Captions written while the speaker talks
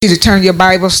You to turn your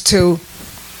Bibles to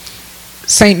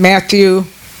St. Matthew,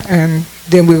 and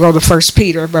then we go to First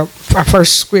Peter. But our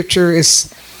first scripture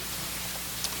is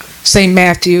St.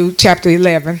 Matthew chapter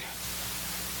 11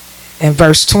 and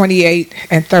verse 28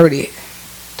 and 30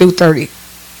 through 30.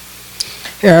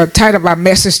 The title of our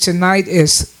message tonight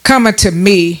is "Come unto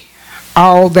me,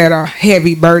 all that are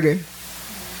heavy burdened."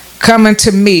 Come unto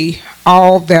me,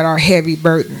 all that are heavy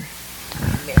burdened.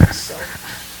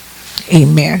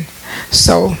 Amen.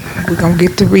 So we're going to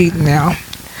get to reading now.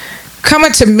 Come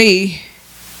unto me,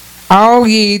 all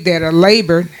ye that are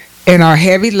labored and are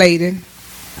heavy laden,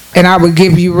 and I will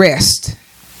give you rest.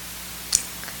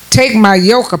 Take my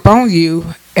yoke upon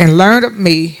you and learn of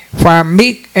me, for I am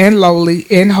meek and lowly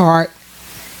in heart,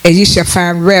 and ye shall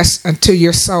find rest unto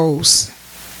your souls.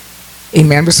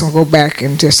 Amen. I'm just going to go back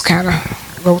and just kind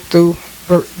of go through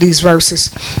these verses.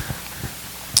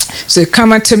 So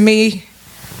come unto me.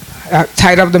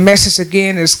 Title of the message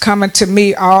again is "Come unto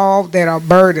me, all that are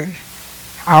burdened."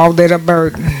 All that are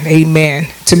burdened. Amen.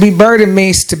 To be burdened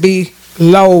means to be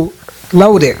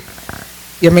loaded.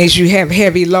 It means you have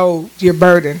heavy load. You're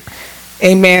burdened.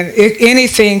 Amen.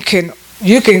 Anything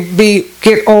you can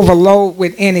get overload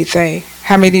with anything.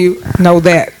 How many of you know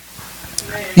that?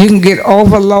 You can get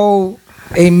overload.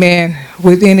 Amen.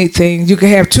 With anything. You can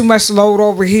have too much load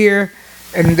over here,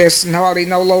 and there's hardly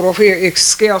no load over here.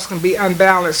 Scales can be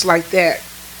unbalanced like that.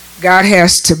 God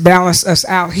has to balance us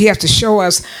out. He has to show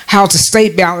us how to stay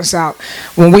balanced out.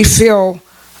 When we feel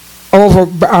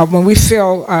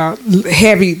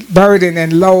heavy burden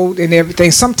and load and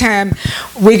everything, sometimes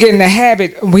we get in the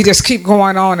habit and we just keep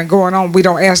going on and going on. We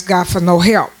don't ask God for no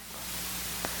help.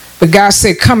 But God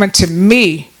said, "Come unto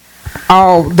me,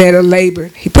 all that are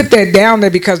labored." He put that down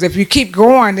there because if you keep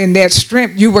going in that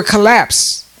strength, you will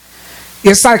collapse.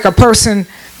 It's like a person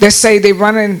that say they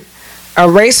running a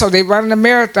race or they running a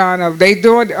marathon or they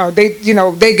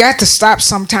got to stop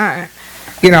sometime.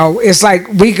 It's like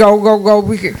we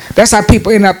go. That's how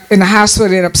people end up in the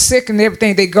hospital, end up sick and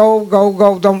everything. They go,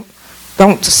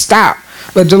 don't stop.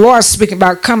 But the Lord is speaking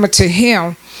about coming to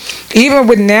Him, even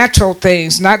with natural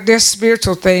things, not just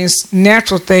spiritual things,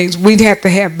 natural things. We'd have to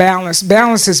have balance.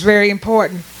 Balance is very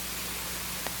important.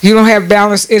 You don't have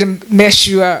balance, it'll mess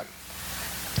you up.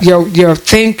 Your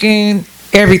thinking,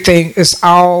 everything is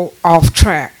all off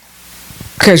track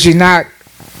because you're not.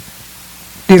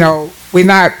 We're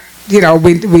not. We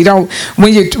don't.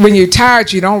 When you're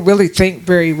tired, you don't really think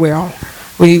very well.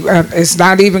 It's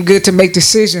not even good to make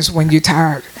decisions when you're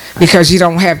tired because you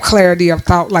don't have clarity of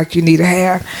thought like you need to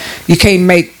have. You can't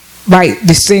make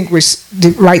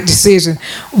the right decision.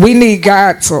 We need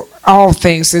God for all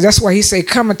things, so that's why He said,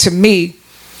 "Come unto me,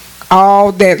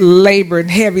 all that labor and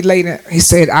heavy laden," He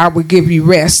said, "I will give you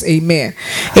rest." Amen.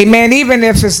 Amen. Even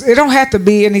if it don't have to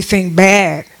be anything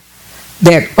bad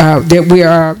that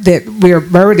we are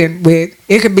burdened with.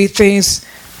 It could be things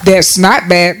that's not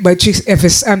bad, but if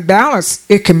it's unbalanced,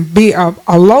 it can be a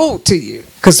load to you.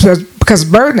 Because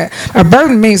a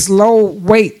burden means low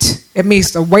weight. It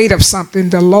means the weight of something,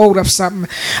 the load of something.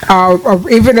 Or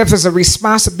even if it's a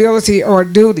responsibility or a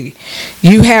duty,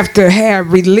 you have to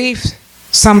have relief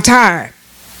sometime.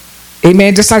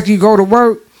 Amen. Just like you go to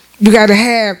work, you got to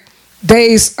have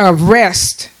days of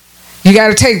rest. You got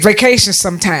to take vacation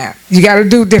sometime. You got to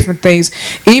do different things.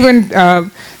 Even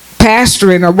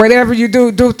pastoring or whatever you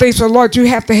do things for the Lord, you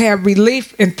have to have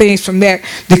relief and things from that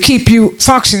to keep you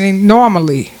functioning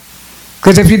normally.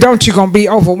 Because if you don't, you're going to be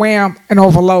overwhelmed and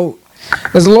overload.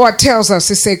 As the Lord tells us,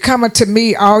 He said, "Come unto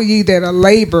me, all ye that are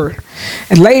labored."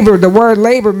 And labor, the word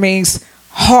labor means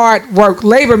hard work.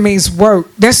 Labor means work.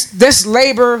 This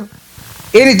labor,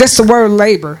 that's the word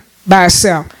labor by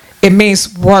itself. It means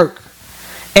work.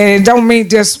 And it don't mean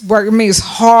just work. It means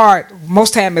hard.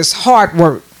 Most time it's hard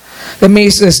work. That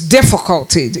means it's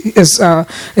difficulty. It's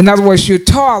in other words, you're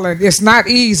toiling. It's not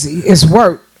easy. It's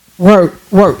work.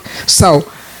 So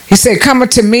He said, "Come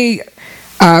unto me,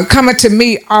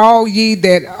 all ye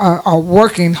that are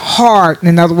working hard."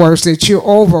 In other words, that you're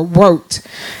overworked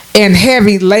and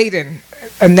heavy laden.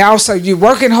 And also you're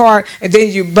working hard and then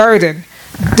you burden.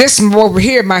 This over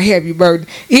here might have you burden.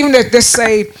 Even if let's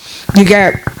say you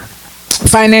got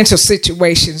financial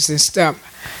situations and stuff.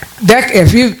 That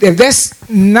if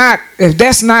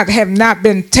that's not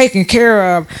been taken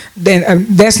care of, then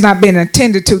that's not been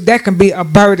attended to. That can be a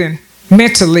burden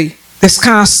mentally. That's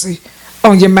constantly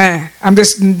on your mind. I'm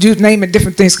just naming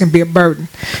different things can be a burden.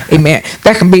 Amen.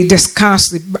 That can be just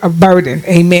constantly a burden.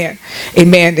 Amen.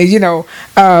 Amen.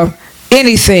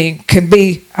 Anything can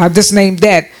be. Just name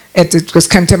that. Just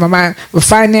come to my mind. With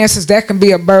finances, that can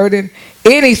be a burden.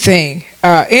 Anything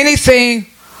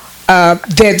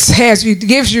that has you,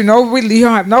 gives you no relief, you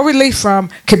don't have no relief from,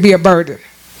 can be a burden.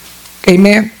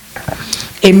 Amen.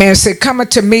 Amen. It said, come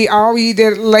unto me, all ye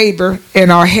that labor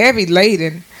and are heavy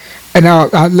laden, and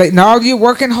all you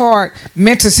working hard,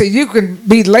 meant to say you can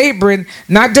be laboring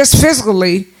not just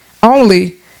physically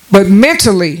only, but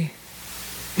mentally.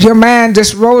 Your mind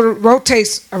just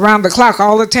rotates around the clock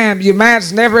all the time. Your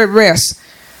mind's never at rest.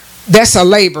 That's a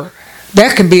labor.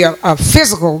 That can be a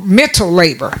physical, mental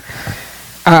labor.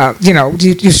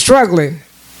 You're struggling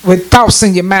with thoughts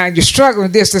in your mind. You're struggling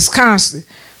with this constant.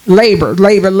 Labor.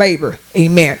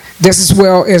 Amen. Just as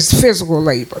well as physical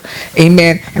labor.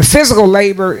 Amen. And physical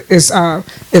labor is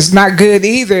not good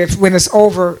either when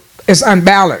it's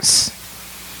unbalanced.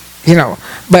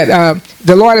 But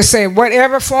the Lord is saying,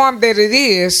 whatever form that it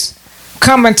is,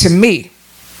 come unto me.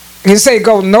 He say,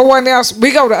 go no one else.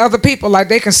 We go to other people like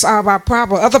they can solve our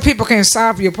problem. Other people can't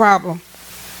solve your problem.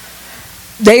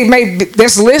 They may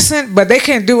just listen, but they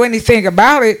can't do anything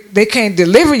about it. They can't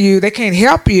deliver you. They can't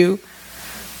help you.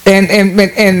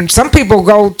 And some people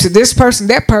go to this person,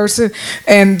 that person,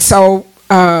 and so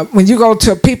when you go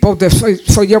to people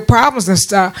for your problems and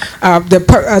stuff,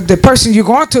 the person you're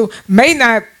going to may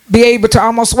not be able to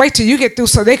almost wait till you get through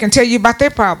so they can tell you about their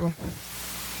problem.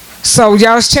 So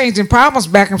y'all's changing problems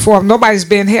back and forth. Nobody's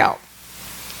being helped.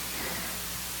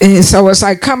 And so it's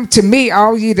like, come to me,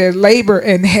 all ye that labor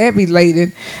and heavy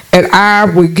laden, and I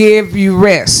will give you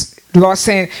rest. The Lord's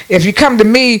saying, if you come to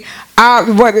me,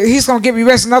 He's going to give you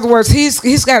rest. In other words,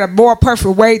 He's got a more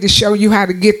perfect way to show you how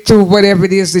to get through whatever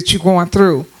it is that you're going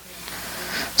through.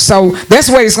 So that's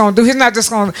what He's going to do. He's not just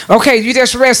going to, okay, you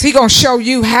just rest. He's going to show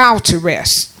you how to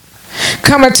rest.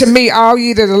 Come unto me, all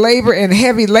ye that are labor and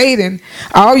heavy laden,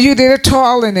 all you that are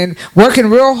toiling and working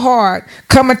real hard,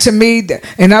 come unto me.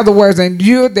 In other words, and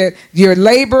you're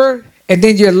labor and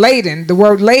then you're laden. The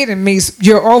word laden means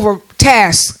you're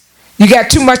overtasked. You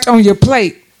got too much on your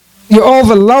plate. You're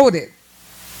overloaded.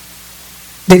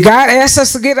 Did God ask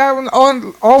us to get on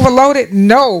overloaded?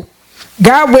 No.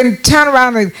 God wouldn't turn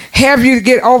around and have you to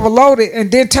get overloaded and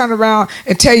then turn around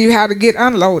and tell you how to get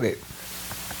unloaded.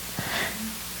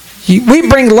 We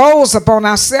bring loads upon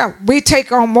ourselves. We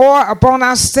take on more upon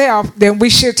ourselves than we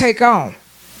should take on.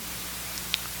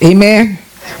 Amen.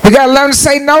 We got to learn to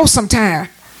say no sometimes.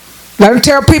 Let them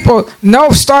tell people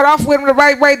no. Start off with them the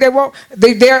right way.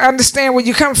 They'll understand where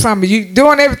you come from. You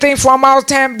doing everything for them all the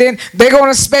time, then they're going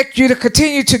to expect you to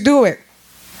continue to do it.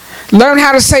 Learn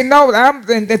how to say no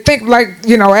and think like,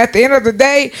 at the end of the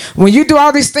day, when you do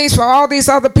all these things for all these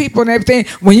other people and everything,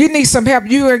 when you need some help,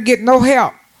 you're going to get no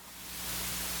help.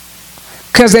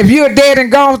 Because if you're dead and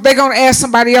gone, they're going to ask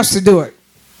somebody else to do it.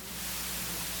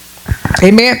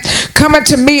 Amen. Come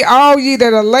unto me, all ye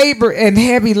that are labor and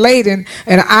heavy laden,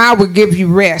 and I will give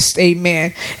you rest.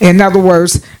 Amen. In other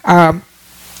words,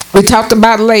 we talked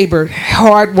about labor,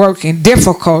 hard working,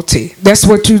 difficulty. That's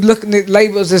what you're looking at.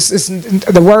 Labor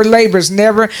the word labor is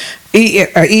never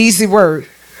an easy word.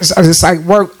 It's like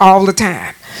work all the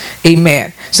time.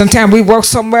 Amen. Sometimes we work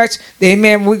so much,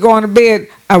 amen, we go into bed,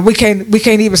 we can't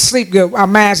even sleep good. Our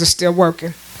minds are still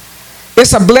working.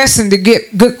 It's a blessing to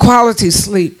get good quality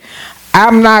sleep.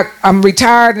 I'm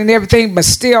retired and everything, but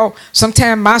still,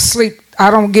 sometimes my sleep,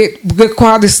 I don't get good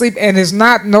quality sleep, and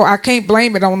I can't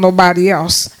blame it on nobody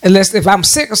else. Unless if I'm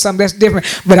sick or something, that's different.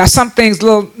 But some things,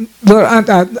 little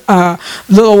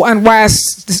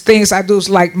unwise things I do is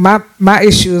like my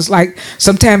issue is like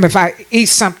sometimes if I eat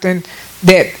something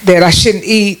that I shouldn't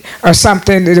eat or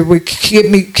something that would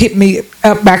keep me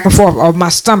up back and forth, or my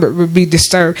stomach would be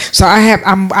disturbed. So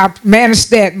I manage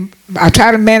that. I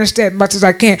try to manage that as much as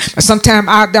I can, but sometimes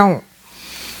I don't.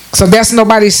 So that's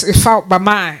nobody's fault but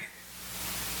mine.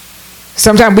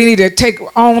 Sometimes we need to take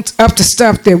on up the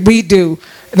stuff that we do.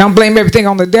 And don't blame everything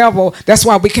on the devil. That's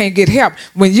why we can't get help.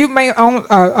 When you may own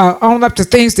up to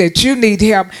things that you need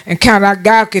help and count out,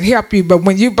 God can help you. But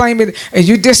when you blame it and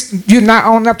you're not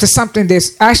owning up to something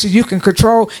that's actually you can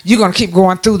control, you're going to keep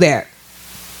going through that.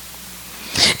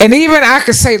 And even I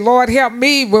could say, Lord, help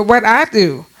me with what I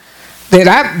do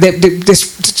that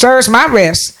disturbs my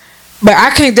rest. But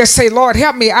I can't just say, Lord,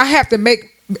 help me. I have to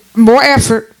make more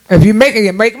effort. If you make it,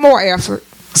 you make more effort.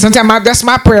 Sometimes that's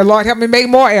my prayer. Lord, help me make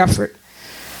more effort.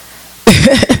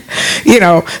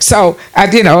 So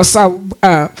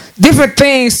different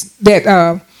things that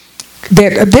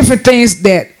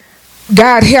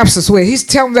God helps us with. He's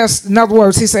telling us, in other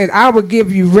words, He said, I will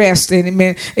give you rest.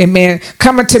 And amen.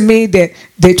 Coming to me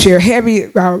that you're heavy,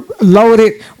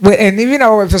 loaded with, and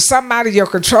if it's something out of your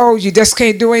control, you just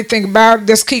can't do anything about it.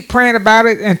 Just keep praying about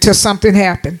it until something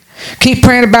happens. Keep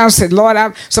praying about it. Say, Lord,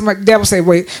 the devil say,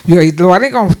 wait, Lord, I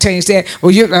ain't going to change that.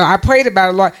 Well, I prayed about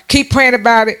it, Lord. Keep praying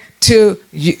about it to,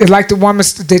 like the woman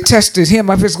that tested him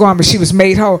of his garment, she was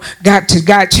made whole. God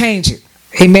change it.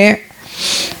 Amen.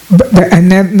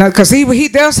 And then, because he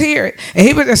does hear it,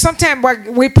 and sometimes while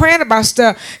we praying about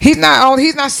stuff, he's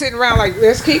not sitting around like,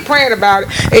 let's keep praying about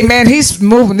it. Amen. He's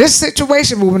moving this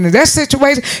situation, moving to that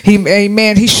situation.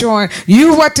 Amen. He's showing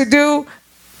you what to do.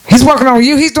 He's working on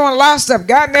you. He's doing a lot of stuff.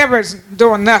 God never is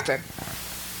doing nothing.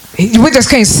 We just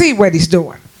can't see what he's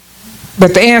doing,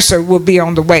 but the answer will be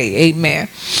on the way. Amen.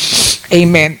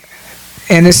 Amen.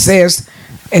 And it says,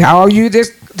 and all you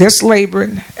this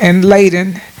laboring and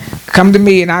laden, come to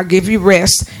me and I'll give you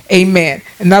rest. Amen.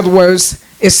 In other words,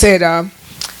 it said,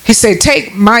 he said,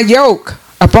 take my yoke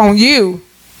upon you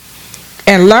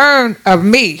and learn of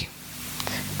me.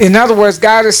 In other words,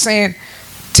 God is saying,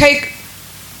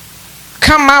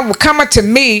 come unto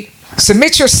me,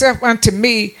 submit yourself unto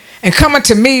me, and come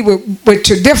unto me with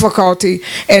your difficulty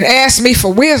and ask me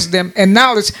for wisdom and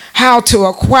knowledge, how to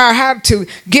acquire, how to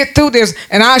get through this,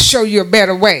 and I'll show you a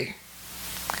better way.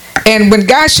 And when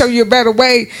God show you a better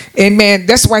way, amen,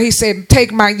 that's why he said,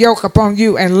 take my yoke upon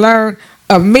you and learn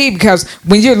of me. Because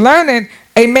when you're learning,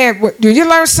 amen, when you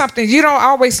learn something, you don't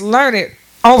always learn it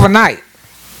overnight.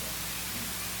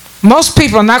 Most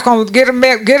people are not going to get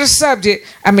a subject,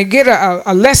 get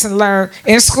a lesson learned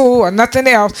in school or nothing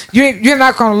else. You're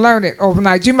not going to learn it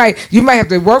overnight. You might have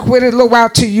to work with it a little while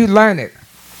till you learn it.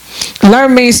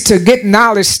 Learn means to get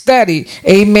knowledge, study,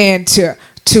 amen, to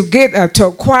get to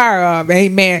acquire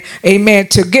amen,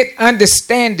 to get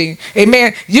understanding,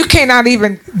 amen. You cannot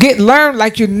even learn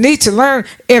like you need to learn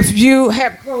if you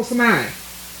have closed mind.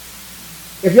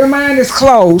 If your mind is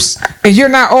closed and you're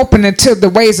not open to the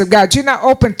ways of God, you're not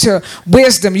open to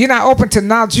wisdom, you're not open to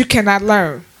knowledge, you cannot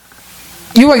learn.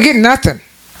 You will get nothing.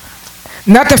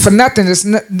 Nothing for nothing.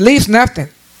 Leaves nothing.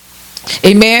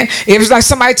 Amen. It was like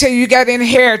somebody tell you got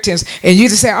inheritance and you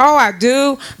just say, oh, I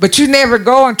do, but you never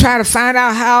go and try to find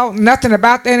out nothing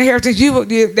about the inheritance.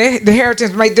 The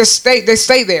inheritance may just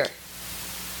stay there.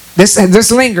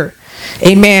 This linger.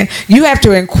 Amen. You have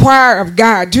to inquire of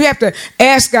God. You have to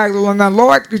ask God,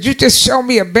 Lord, could you just show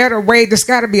me a better way? There's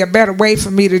got to be a better way for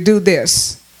me to do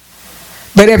this.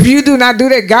 But if you do not do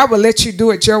that, God will let you do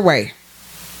it your way.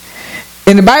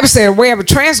 And the Bible says the way of a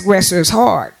transgressor is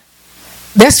hard.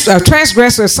 That's a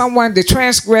transgressor is someone that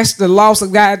transgress the laws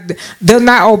of God, does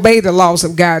not obey the laws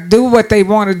of God, do what they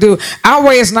want to do. Our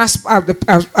way is not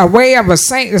a way of a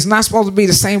saint is not supposed to be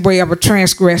the same way of a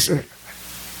transgressor.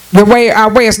 Our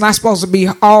way is not supposed to be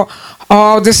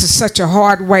this is such a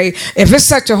hard way. If it's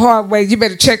such a hard way, you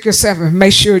better check yourself and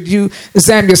make sure you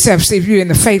examine yourself, see if you're in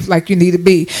the faith like you need to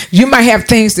be. You might have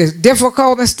things that's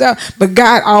difficult and stuff, but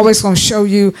God always going to show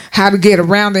you how to get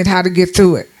around it, how to get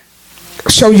through it.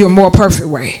 Show you a more perfect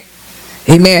way.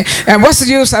 Amen. And what's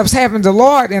the use of having the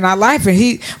Lord in our life and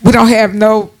we don't have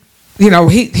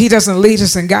he doesn't lead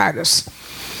us and guide us.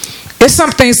 There's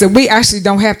some things that we actually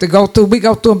don't have to go through. We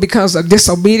go through them because of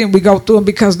disobedience. We go through them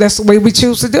because that's the way we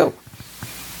choose to do.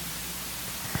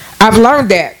 I've learned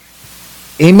that.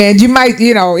 Amen. You might,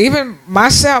 even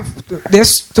myself,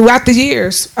 this throughout the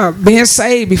years of being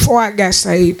saved, before I got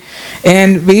saved,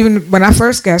 and even when I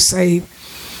first got saved,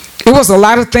 it was a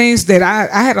lot of things that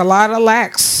I had a lot of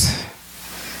lacks.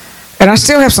 And I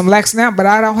still have some lacks now, but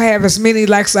I don't have as many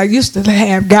lacks I used to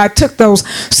have. God took those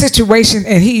situations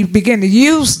and he began to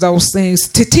use those things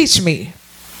to teach me.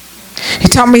 He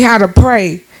taught me how to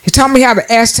pray. He taught me how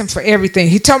to ask him for everything.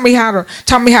 He taught me how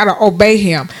to obey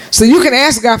him. So you can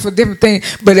ask God for different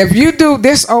things, but if you do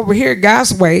this over here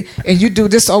God's way and you do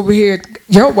this over here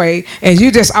your way and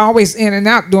you just always in and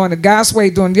out doing it God's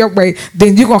way, doing your way,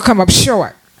 then you're going to come up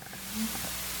short.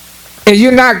 And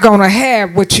you're not going to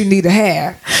have what you need to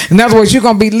have. In other words, you're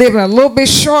going to be living a little bit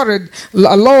shorter,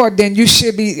 lower than you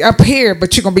should be up here,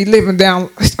 but you're going to be living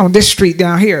down on this street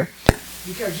down here.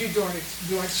 Because you're doing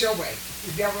it your way.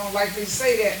 The devil don't like me to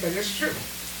say that, but it's true.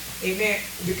 Amen.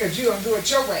 Because you're going to do it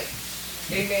your way.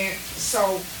 Amen.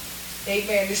 So,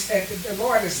 amen. The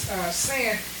Lord is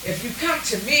saying, if you come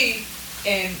to me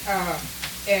and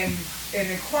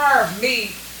inquire of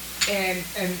me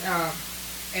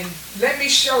and let me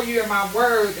show you in my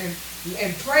word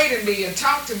and pray to me and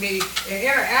talk to me and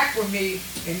interact with me,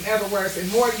 in other words,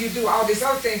 and more you do all these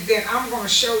other things, then I'm going to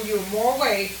show you more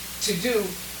way to do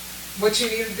what you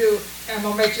need to do, and I'm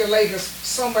going to make your labor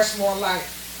so much more light.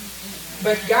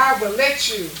 But God will let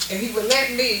you, and he will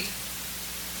let me.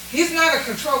 He's not a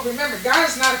control. Remember, God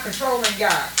is not a controlling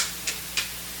God.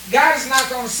 God is not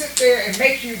going to sit there and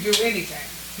make you do anything.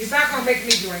 He's not going to make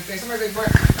me do anything. Somebody say, but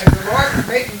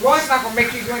the Lord's not going to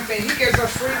make you do anything. He gives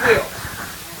us free will.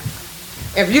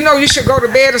 If you know you should go to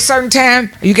bed a certain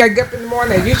time, you got to get up in the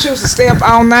morning, and you choose to stay up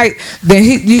all night, then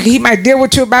he might deal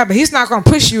with you about it, but he's not going to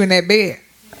push you in that bed.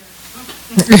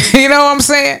 You know what I'm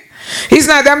saying?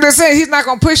 I'm just saying, he's not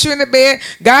going to push you in the bed.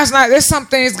 There's some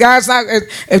things God's not,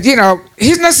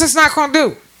 he's just not going to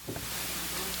do.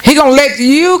 He's going to let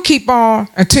you keep on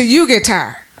until you get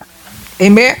tired.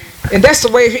 Amen. And that's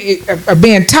the way of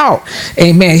being taught.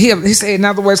 Amen. He said, in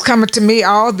other words, coming to me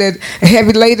all that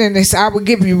heavy laden, and he said, I will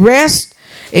give you rest.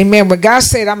 Amen. When God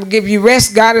said, I'm going to give you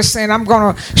rest, God is saying, I'm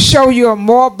going to show you a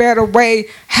more better way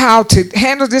how to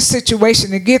handle this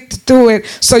situation and get through it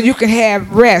so you can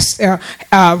have rest.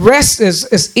 Rest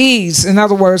is ease. In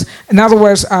other words,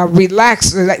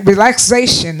 relaxation.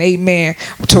 Amen.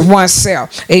 To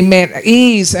oneself. Amen.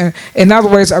 Ease. In other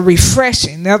words, a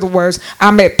refreshing. In other words,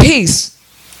 I'm at peace.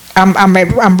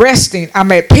 I'm resting.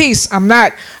 I'm at peace. I'm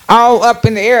not all up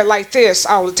in the air like this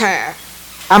all the time.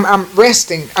 I'm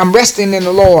resting. I'm resting in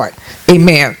the Lord.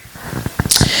 Amen.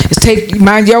 It's take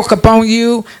my yoke upon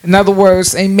you. In other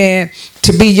words, amen,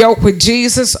 to be yoked with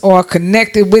Jesus or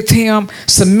connected with him,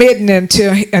 submitting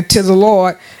unto the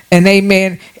Lord, and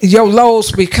amen, your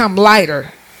loads become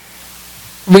lighter.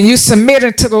 When you submit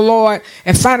unto the Lord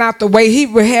and find out the way he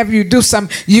will have you do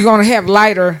something, you're going to have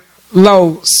lighter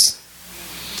loads.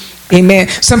 Amen.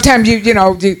 Sometimes and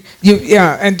the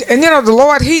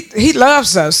Lord, he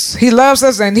loves us. He loves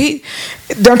us, and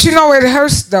don't you know it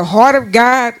hurts the heart of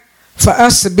God for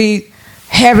us to be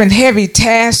having heavy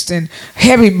tasks and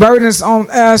heavy burdens on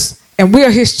us, and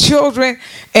we're his children,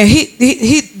 and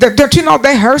don't you know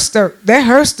that hurts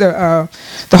the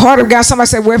heart of God. Somebody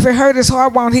said, well, if it hurt his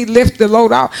heart, why don't he lift the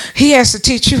load off? He has to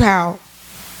teach you how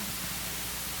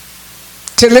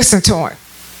to listen to him.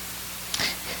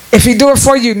 If he do it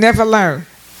for you, never learn.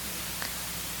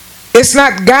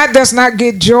 God does not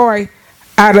get joy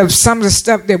out of some of the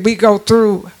stuff that we go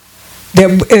through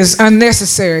that is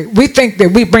unnecessary. We think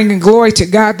that we're bringing glory to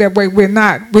God that way. We're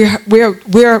not.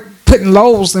 We're putting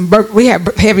loads and we have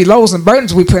heavy loads and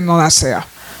burdens we putting on ourselves.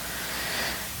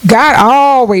 God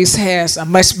always has a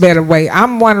much better way.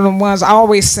 I'm one of the ones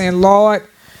always saying, Lord,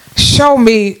 show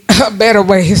me a better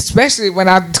way, especially when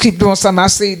I keep doing something I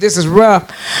see this is rough.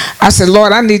 I said,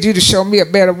 Lord, I need you to show me a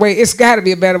better way. It's got to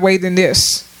be a better way than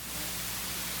this.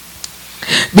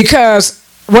 Because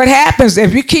what happens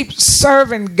if you keep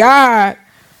serving God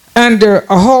under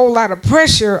a whole lot of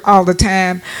pressure all the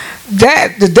time,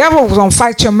 that the devil was going to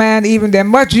fight your mind even that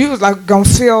much. You was like going to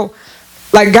feel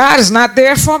like God is not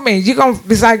there for me. You're going to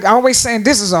be like always saying,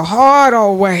 this is a hard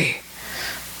old way.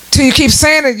 Till you keep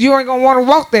saying it, you ain't going to want to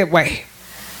walk that way.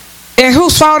 And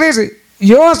whose fault is it?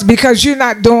 Yours, because you're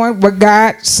not doing what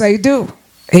God say do.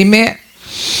 Amen.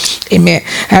 Amen.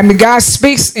 I mean, God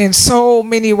speaks in so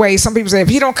many ways. Some people say, if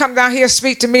he don't come down here and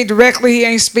speak to me directly, he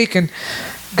ain't speaking.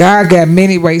 God got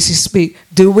many ways he speak.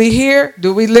 Do we hear?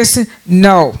 Do we listen?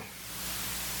 No.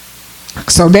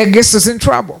 So that gets us in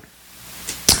trouble.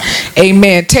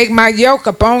 Amen. Take my yoke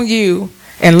upon you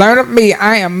and learn of me.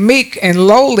 I am meek and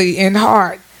lowly in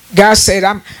heart. God said,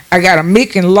 I got a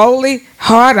meek and lowly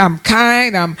heart. I'm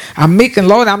kind. I'm meek and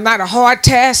lowly. I'm not a hard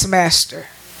taskmaster.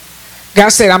 God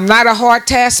said, I'm not a hard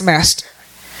taskmaster.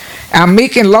 I'm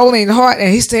meek and lowly in heart.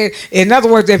 And he said, in other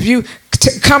words, if you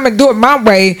come and do it my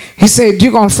way, he said,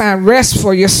 you're going to find rest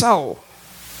for your soul.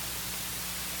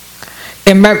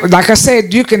 And like I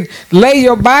said, you can lay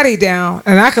your body down,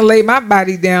 and I can lay my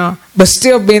body down, but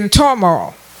still be in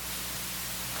turmoil.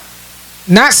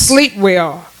 Not sleep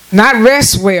well. Not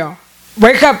rest well.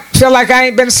 Wake up, feel like I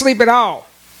ain't been asleep at all.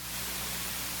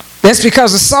 That's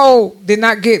because the soul did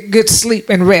not get good sleep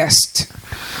and rest.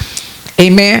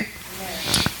 Amen.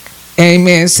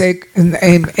 Amen. Say,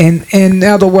 in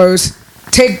other words,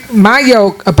 take my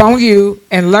yoke upon you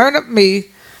and learn of me.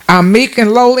 I'm meek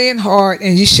and lowly in heart,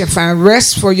 and you shall find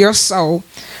rest for your soul.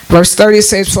 Verse 30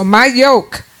 says, for my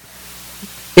yoke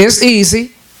is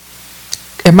easy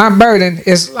and my burden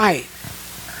is light.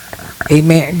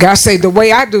 Amen. God said the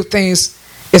way I do things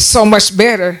is so much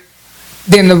better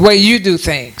than the way you do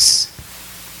things.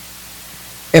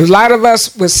 If a lot of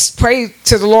us would pray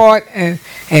to the Lord and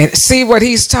see what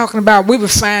he's talking about, we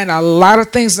would find a lot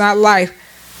of things in our life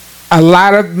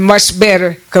much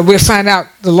better, because we'll find out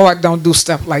the Lord don't do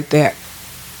stuff like that.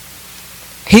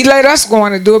 He let us go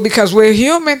on and do it because we're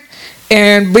human,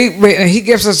 and he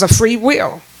gives us a free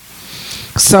will.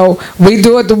 So we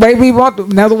do it the way we want.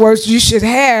 In other words, you should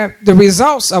have the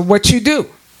results of what you do.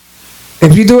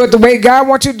 If you do it the way God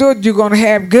wants you to do it, you're going to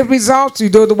have good results. You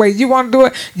do it the way you want to do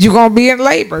it, you're going to be in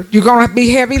labor. You're going to be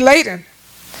heavy laden.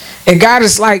 And God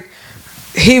is like,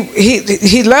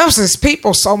 he loves his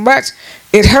people so much.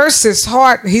 It hurts his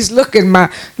heart. He's looking my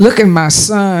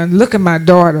son, look at my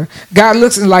daughter. God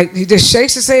looks and like he just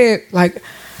shakes his head like,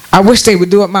 I wish they would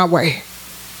do it my way.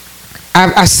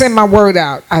 I send my word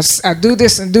out. I do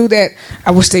this and do that.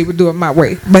 I wish they would do it my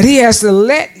way. But he has to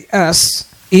let us,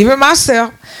 even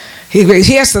myself, he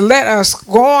has to let us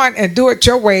go on and do it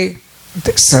your way.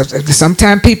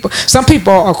 Sometimes some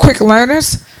people are quick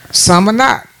learners, some are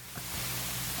not.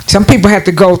 Some people have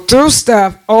to go through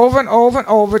stuff over and over and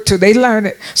over till they learn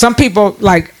it. Some people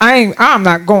like, I'm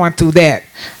not going through that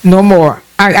no more.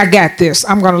 I got this.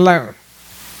 I'm going to learn.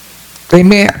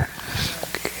 Amen.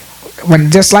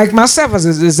 When just like myself as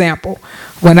an example,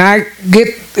 when I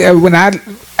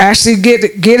actually get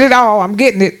it all, I'm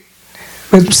getting it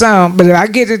with some, but if I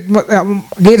get it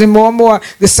more and more,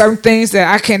 there's certain things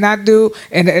that I cannot do,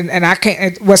 and I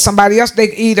can't. With somebody else, they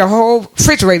can eat a whole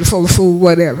refrigerator full of food,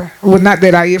 whatever. Well, not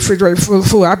that I eat a refrigerator full of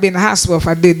food. I'd be in the hospital if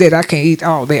I did that. I can't eat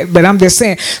all that. But I'm just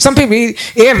saying, some people eat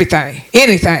everything,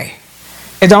 anything.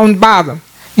 It don't bother them.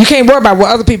 You can't worry about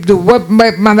what other people do. What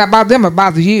might not bother them, it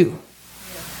bother you.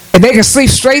 And they can sleep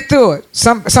straight through it.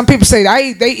 Some people say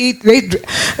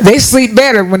they sleep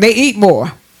better when they eat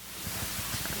more.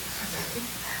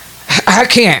 I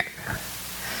can't.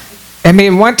 I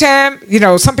mean, one time,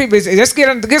 some people say, just get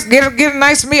a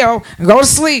nice meal and go to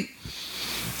sleep.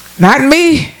 Not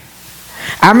me.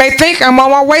 I may think I'm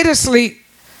on my way to sleep,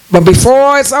 but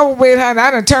before it's over with, I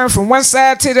done turn from one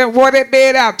side to the wore that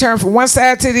bed out, turn from one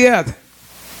side to the other.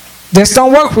 This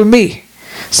don't work with me.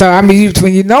 So I mean,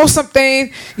 when you know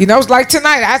something, like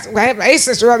tonight, I had my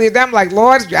ACEs earlier. I'm like,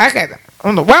 Lord, I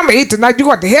don't know what I'm gonna eat tonight. You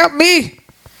got to help me.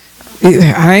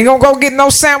 I ain't gonna go get no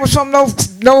sandwich from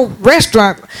no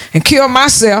restaurant and kill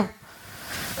myself.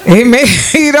 Amen.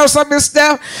 Some of this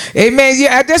stuff. Amen.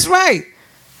 Yeah, that's right.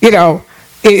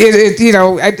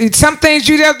 Some things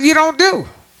you don't do.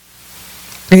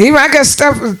 And even I got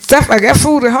stuff like that,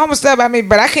 food at home and stuff. I mean,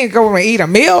 but I can't go and eat a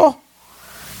meal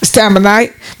this time of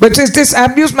night. But just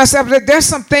I've used myself. There's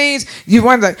some things you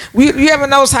wonder. You ever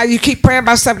notice how you keep praying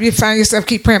about something, you find yourself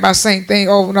keep praying about the same thing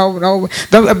over and over and over.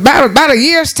 About a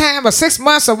year's time or 6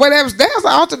 months or whatever. There's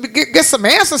ought to get some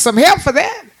answers, some help for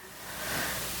that.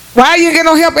 Why you get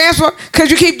no help answer?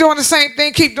 Because you keep doing the same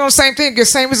thing, get the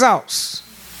same results.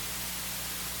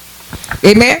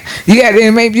 Amen.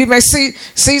 You may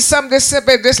see something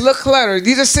that's look cluttered.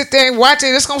 You just sit there and watch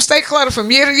it. It's gonna stay cluttered from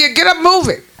year to year. Get up, move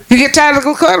it. You get tired of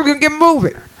the clutter, you get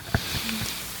moving.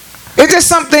 It's just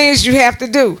some things you have to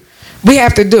do. We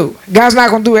have to do. God's not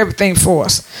going to do everything for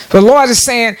us. The Lord is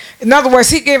saying, in other words,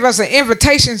 he gave us an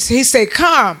invitation. He said,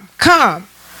 come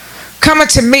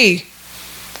unto me.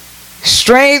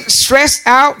 Stressed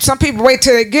out. Some people wait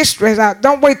till they get stressed out.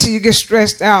 Don't wait till you get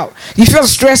stressed out. You feel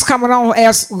stress coming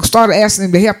on, start asking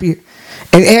him to help you.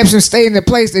 And help him stay in the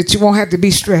place that you won't have to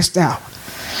be stressed out.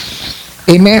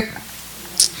 Amen.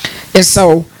 And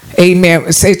so,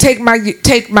 amen. Say, take my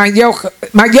yoke.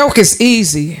 My yoke is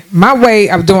easy. My way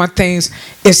of doing things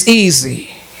is easy.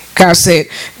 God said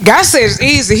it's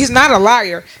easy. He's not a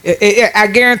liar. I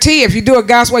guarantee if you do it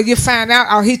God's way, you find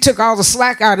out he took all the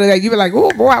slack out of that. You be like,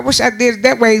 oh boy, I wish I did it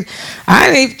that way. I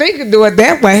didn't even think to do it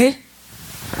that way.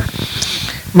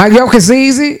 My yoke is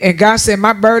easy, and God said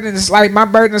my burden is light. My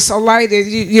burden is so light that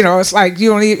it's like you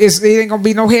don't. It ain't gonna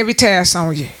be no heavy task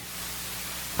on you.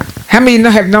 How many of you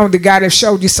have known that God has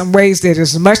showed you some ways that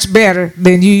is much better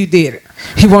than you did it?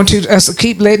 He wants us to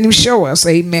keep letting him show us.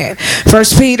 Amen. 1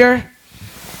 Peter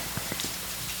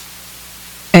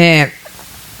and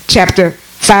chapter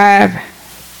 5,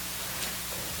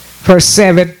 verse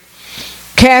 7.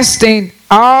 Casting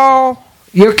all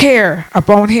your care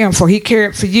upon him, for he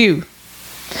cared for you.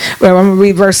 Well, I'm going to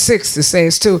read verse 6. It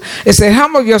says too. It said,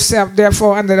 humble yourself,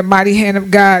 therefore, under the mighty hand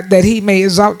of God, that he may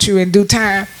exalt you in due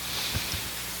time.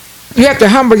 You have to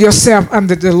humble yourself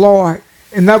under the Lord.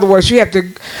 In other words, you have to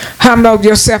humble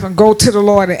yourself and go to the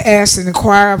Lord and ask and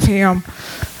inquire of him,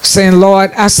 saying,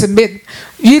 Lord, I submit.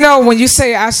 When you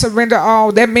say I surrender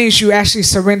all, that means you actually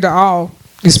surrender all.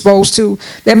 You're supposed to.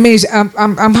 That means I'm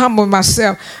humbling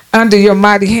myself under your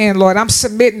mighty hand, Lord. I'm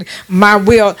submitting my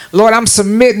will. Lord, I'm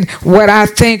submitting what I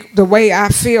think, the way I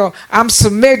feel. I'm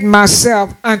submitting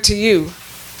myself unto you.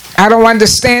 I don't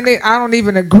understand it. I don't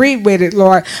even agree with it,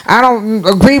 Lord. I don't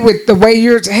agree with the way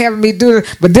you're having me do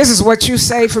it, but this is what you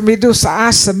say for me to do. So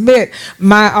I submit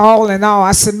my all in all.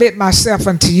 I submit myself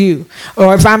unto you.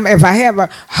 Or if I have a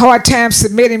hard time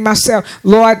submitting myself,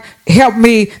 Lord, help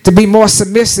me to be more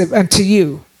submissive unto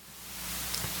you.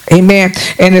 Amen.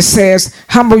 And it says,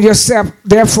 humble yourself,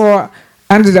 therefore,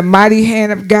 under the mighty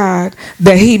hand of God,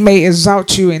 that he may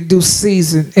exalt you in due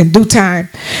season, in due time.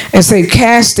 And say,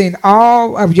 casting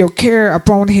all of your care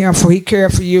upon him, for he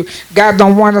cared for you. God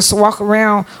don't want us to walk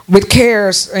around with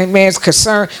cares, amen, it's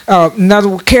concern. In other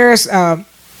words, cares, or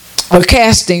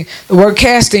casting. The word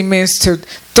casting means to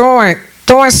throwing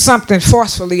something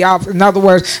forcefully off. In other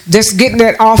words, just getting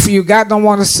that off of you. God don't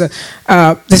want us to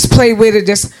just play with it.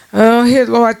 Just, oh, here,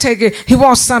 Lord, take it. He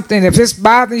wants something. If it's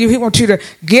bothering you, he wants you to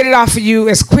get it off of you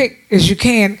as quick as you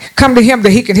can. Come to him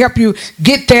that he can help you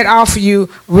get that off of you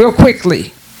real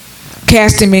quickly.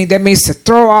 Casting means to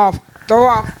throw off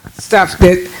stuff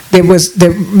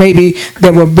that maybe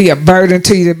that will be a burden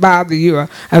to you, to bother you.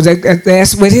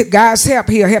 That's with God's help.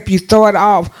 He'll help you throw it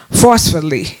off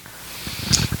forcefully.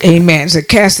 Amen. So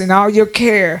casting all your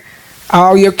care.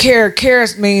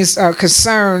 Cares means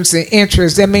concerns and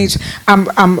interests. That means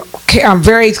I'm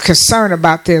very concerned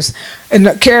about this.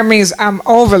 And care means I'm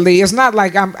overly. It's not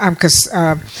like I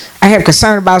have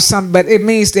concern about something, but it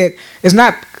means that it's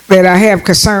not that I have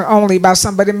concern only about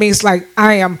something, but it means like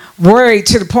I am worried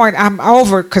to the point I'm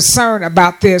over concerned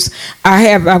about this. I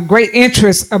have a great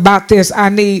interest about this. I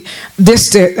need this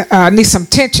to need some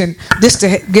attention. This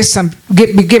to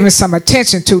be given some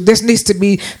attention to. This needs to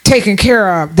be taken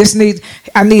care of.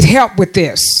 I need help with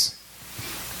this.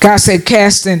 God said,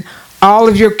 casting all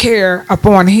of your care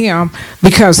upon him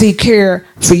because he cared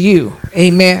for you.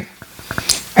 Amen.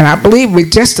 And I believe we're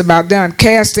just about done.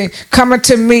 Casting, coming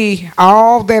to me,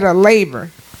 all that are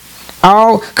laboring.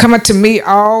 Coming to me,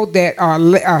 all that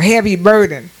are heavy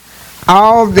burden.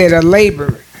 All that are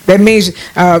laboring. That means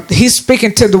he's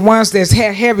speaking to the ones that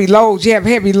have heavy loads. You have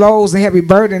heavy loads and heavy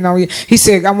burden on you. He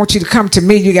said, I want you to come to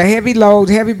me. You got heavy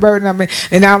loads, heavy burden on me.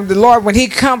 And now the Lord, when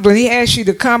he asks you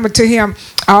to come to him,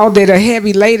 all that are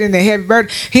heavy laden and heavy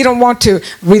burden, he don't want to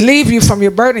relieve you from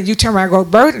your burden. You turn around and go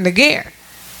burden again.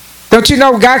 Don't you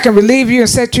know God can relieve you and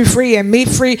set you free and me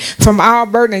free from our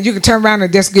burden, and you can turn around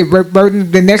and just get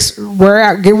burdened the next wear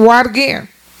out, get wore out again.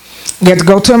 You have to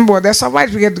go to him, boy. That's all right.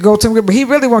 We have to go to him, but he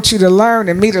really wants you to learn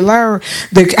and me to learn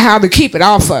how to keep it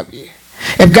off of you.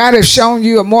 If God has shown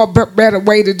you a better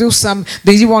way to do something,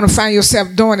 then you want to find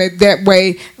yourself doing it that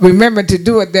way. Remember to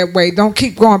do it that way. Don't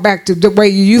keep going back to the way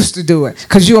you used to do it,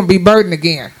 because you're going to be burdened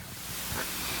again.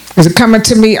 Is it coming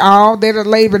to me, all that are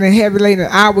labored and heavy laden,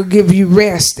 I will give you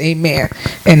rest. Amen.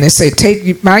 And they say,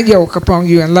 take my yoke upon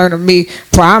you and learn of me,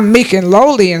 for I'm meek and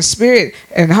lowly in spirit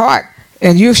and heart,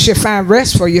 and you should find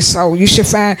rest for your soul. You should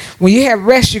find, when you have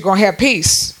rest, you're going to have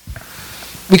peace.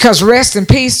 Because rest and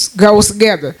peace goes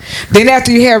together. Then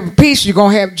after you have peace, you're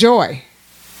going to have joy.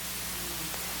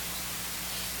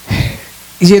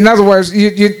 In other words,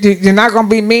 you're not going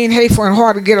to be mean, hateful, and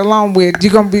hard to get along with.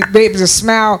 You're going to be able to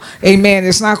smile. Amen.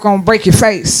 It's not going to break your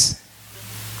face.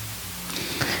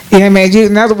 Amen.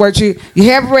 In other words, you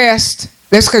have rest.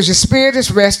 That's because your spirit is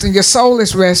resting, your soul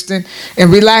is resting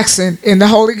and relaxing in the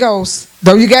Holy Ghost.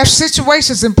 Though you got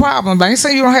situations and problems, I ain't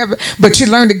saying you don't have it, but you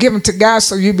learn to give them to God,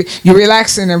 so you're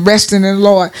relaxing and resting in the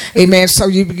Lord. Amen. So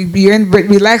you're in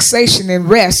relaxation and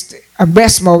rest. A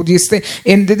rest mode, you stay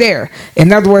in there.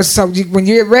 In other words, so when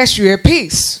you're at rest, you're at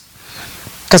peace,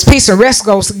 because peace and rest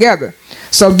goes together.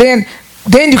 So then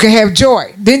you can have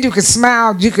joy. Then you can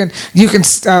smile. You can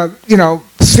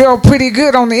feel pretty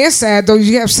good on the inside. Though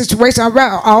you have situations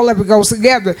around, all of it goes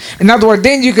together. In other words,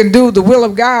 then you can do the will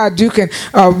of God. You can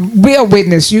be a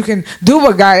witness. You can do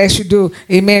what God asks you to do.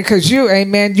 Amen. Because you're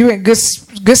in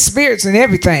good spirits and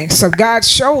everything. So God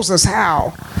shows us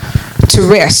how to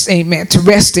rest. Amen. To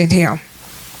rest in him.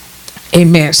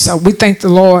 Amen. So we thank the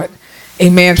Lord.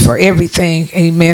 Amen. For everything. Amen.